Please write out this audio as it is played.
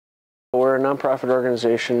We're a nonprofit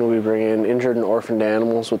organization. We bring in injured and orphaned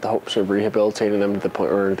animals with the hopes of rehabilitating them to the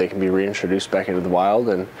point where they can be reintroduced back into the wild.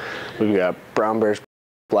 And we've got brown bears,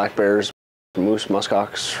 black bears, moose,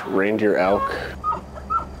 muskox, reindeer, elk,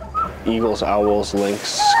 eagles, owls,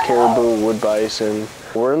 lynx, caribou, wood bison.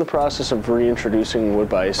 We're in the process of reintroducing wood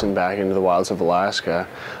bison back into the wilds of Alaska.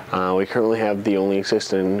 We currently have the only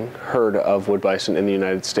existing herd of wood bison in the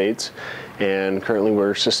United States, and currently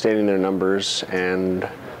we're sustaining their numbers, and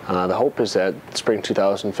the hope is that spring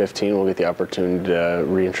 2015 we'll get the opportunity to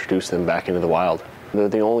reintroduce them back into the wild. They're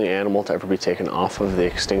the only animal to ever be taken off of the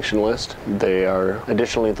extinction list. They are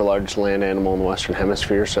additionally the largest land animal in the Western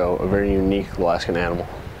Hemisphere, so a very unique Alaskan animal.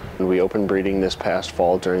 We opened breeding this past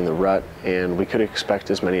fall during the rut, and we could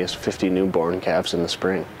expect as many as 50 newborn calves in the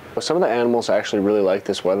spring. Some of the animals actually really like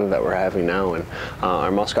this weather that we're having now, and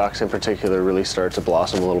our muskox in particular really start to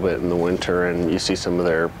blossom a little bit in the winter, and you see some of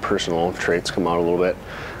their personal traits come out a little bit.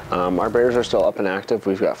 Our bears are still up and active.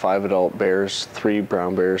 We've got 5 adult bears, 3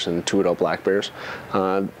 brown bears, and 2 adult black bears.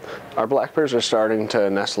 Our black bears are starting to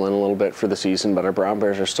nestle in a little bit for the season, but our brown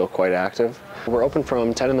bears are still quite active. We're open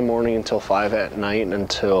from 10 in the morning until 5 at night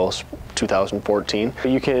until 2014.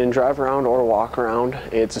 You can drive around or walk around.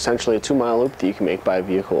 It's essentially a 2-mile loop that you can make by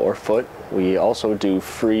vehicle or foot. We also do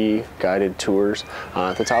free guided tours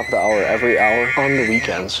at the top of the hour every hour on the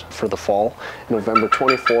weekends for the fall. November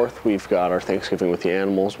 24th, we've got our Thanksgiving with the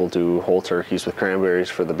animals. We'll do whole turkeys with cranberries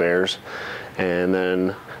for the bears. And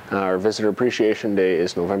then our Visitor Appreciation Day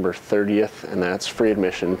is November 30th, and that's free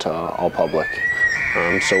admission to all public.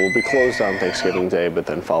 So we'll be closed on Thanksgiving Day, but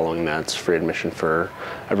then following that, it's free admission for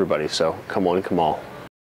everybody. So come one, come all.